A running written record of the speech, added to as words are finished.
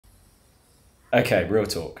Okay, real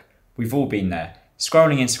talk. We've all been there,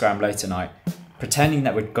 scrolling Instagram late at night, pretending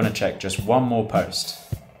that we're gonna check just one more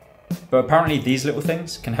post. But apparently these little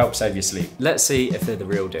things can help save your sleep. Let's see if they're the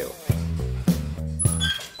real deal.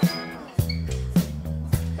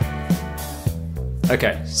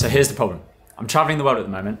 Okay, so here's the problem. I'm traveling the world at the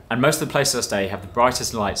moment, and most of the places I stay have the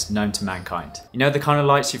brightest lights known to mankind. You know the kind of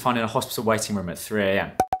lights you find in a hospital waiting room at 3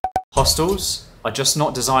 AM? Hostels are just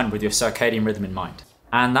not designed with your circadian rhythm in mind.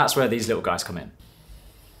 And that's where these little guys come in.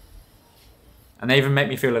 And they even make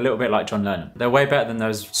me feel a little bit like John Lennon. They're way better than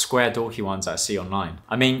those square dorky ones that I see online.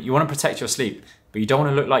 I mean, you want to protect your sleep, but you don't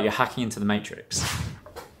want to look like you're hacking into the Matrix.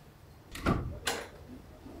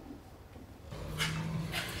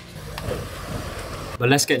 But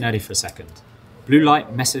let's get nerdy for a second. Blue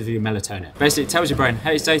light messes with your melatonin. Basically, it tells your brain,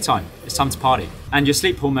 hey, it's daytime, it's time to party. And your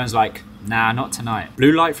sleep hormone's like, nah, not tonight.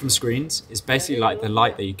 Blue light from screens is basically like the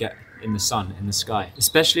light that you get in the sun, in the sky,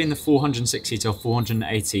 especially in the 460 to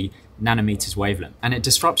 480 nanometers wavelength. And it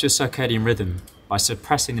disrupts your circadian rhythm by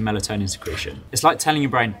suppressing the melatonin secretion. It's like telling your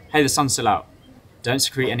brain, hey, the sun's still out. Don't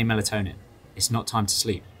secrete any melatonin. It's not time to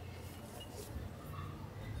sleep.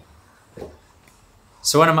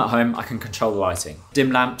 So when I'm at home, I can control the lighting.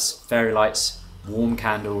 Dim lamps, fairy lights, warm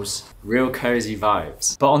candles, real cozy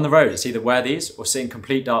vibes. But on the road, it's either wear these or sit in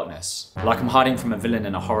complete darkness, like I'm hiding from a villain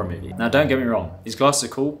in a horror movie. Now don't get me wrong, these glasses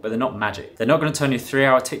are cool, but they're not magic. They're not gonna turn your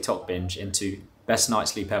 3-hour TikTok binge into best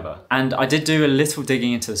night's sleep ever. And I did do a little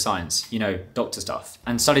digging into the science, you know, doctor stuff.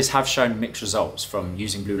 And studies have shown mixed results from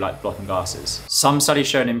using blue light blocking glasses. Some studies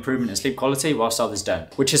show an improvement in sleep quality whilst others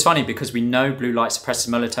don't. Which is funny because we know blue light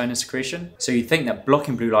suppresses melatonin secretion. So you'd think that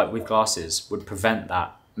blocking blue light with glasses would prevent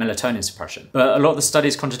that melatonin suppression. But a lot of the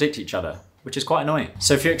studies contradict each other, which is quite annoying.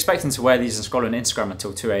 So if you're expecting to wear these and scroll on Instagram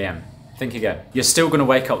until 2 AM, think again. You're still gonna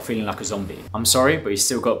wake up feeling like a zombie. I'm sorry, but you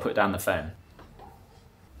still gotta put down the phone.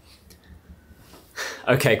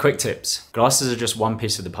 Okay, quick tips. Glasses are just one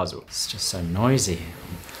piece of the puzzle. It's just so noisy.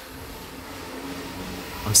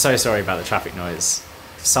 I'm so sorry about the traffic noise.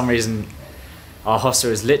 For some reason, our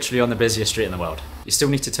hostel is literally on the busiest street in the world. You still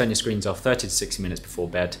need to turn your screens off 30 to 60 minutes before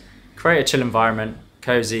bed. Create a chill environment,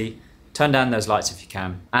 cozy, turn down those lights if you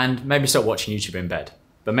can, and maybe stop watching YouTube in bed.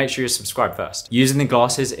 But make sure you're subscribed first. Using the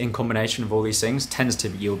glasses in combination of all these things tends to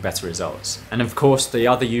yield better results. And of course, the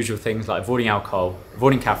other usual things like avoiding alcohol,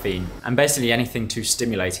 avoiding caffeine, and basically anything too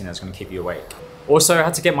stimulating that's gonna keep you awake. Also, I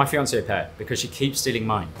had to get my fiancé a pair because she keeps stealing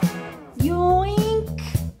mine. Yoink!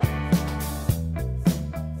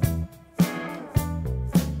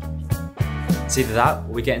 It's either that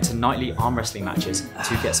or we get into nightly arm wrestling matches and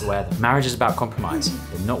who gets to wear them. Marriage is about compromise,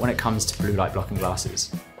 but not when it comes to blue light blocking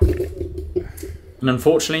glasses. And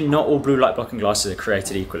unfortunately, not all blue light blocking glasses are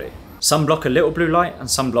created equally. Some block a little blue light and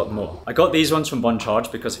some block more. I got these ones from Bon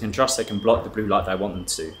Charge because I can trust they can block the blue light that I want them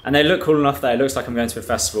to. And they look cool enough that it looks like I'm going to a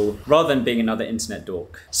festival rather than being another internet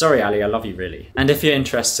dork. Sorry Ali, I love you really. And if you're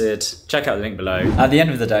interested, check out the link below. At the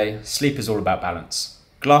end of the day, sleep is all about balance.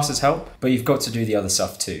 Glasses help, but you've got to do the other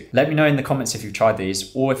stuff too. Let me know in the comments if you've tried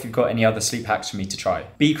these or if you've got any other sleep hacks for me to try.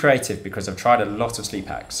 Be creative because I've tried a lot of sleep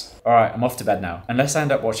hacks. All right, I'm off to bed now. Unless I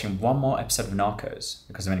end up watching one more episode of Narcos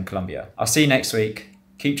because I'm in Colombia. I'll see you next week.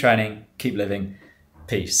 Keep training, keep living.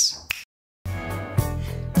 Peace.